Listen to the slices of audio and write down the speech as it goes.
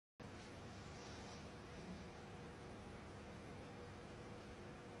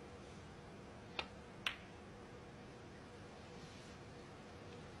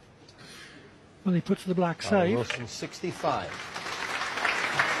Well, he puts the black save. Wilson 65.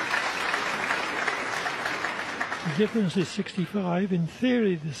 The difference is 65. In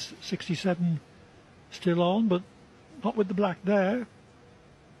theory, this 67 still on, but not with the black there.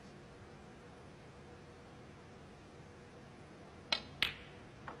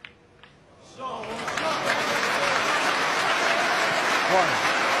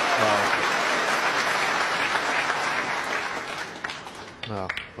 Well,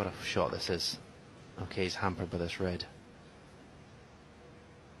 what a shot this is. Okay, he's hampered by this red.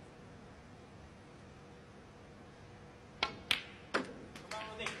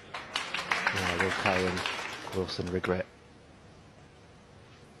 Yeah, will Kyle and Wilson regret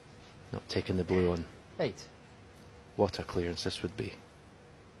not taking the blue on? 8. What a clearance this would be.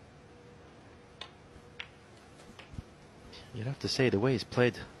 You'd have to say, the way he's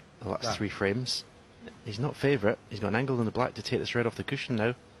played the last 3 frames, he's not favourite. He's got an angle on the black to take this red off the cushion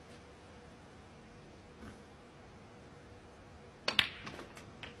now.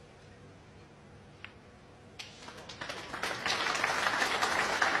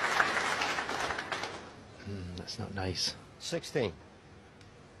 That's not nice. 16.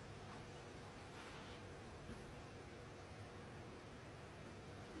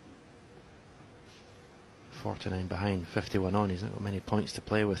 .49 behind, 51 on. He's not got many points to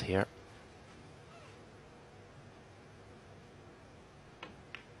play with here.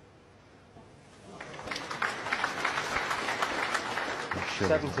 I'm sure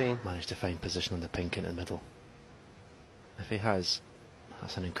 17. he'll manage to find position on the pink in the middle. If he has,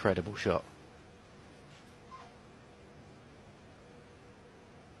 that's an incredible shot.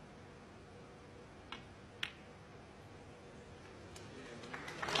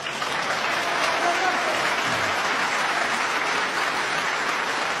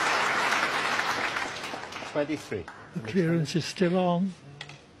 The clearance is still on.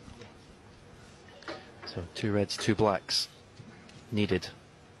 So 2 reds, 2 blacks needed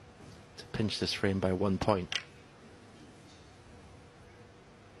to pinch this frame by 1 point.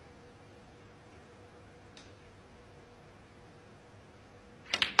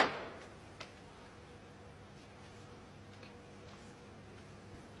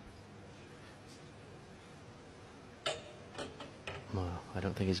 Well, I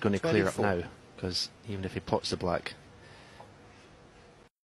don't think he's going to clear up now, because even if he pots the black,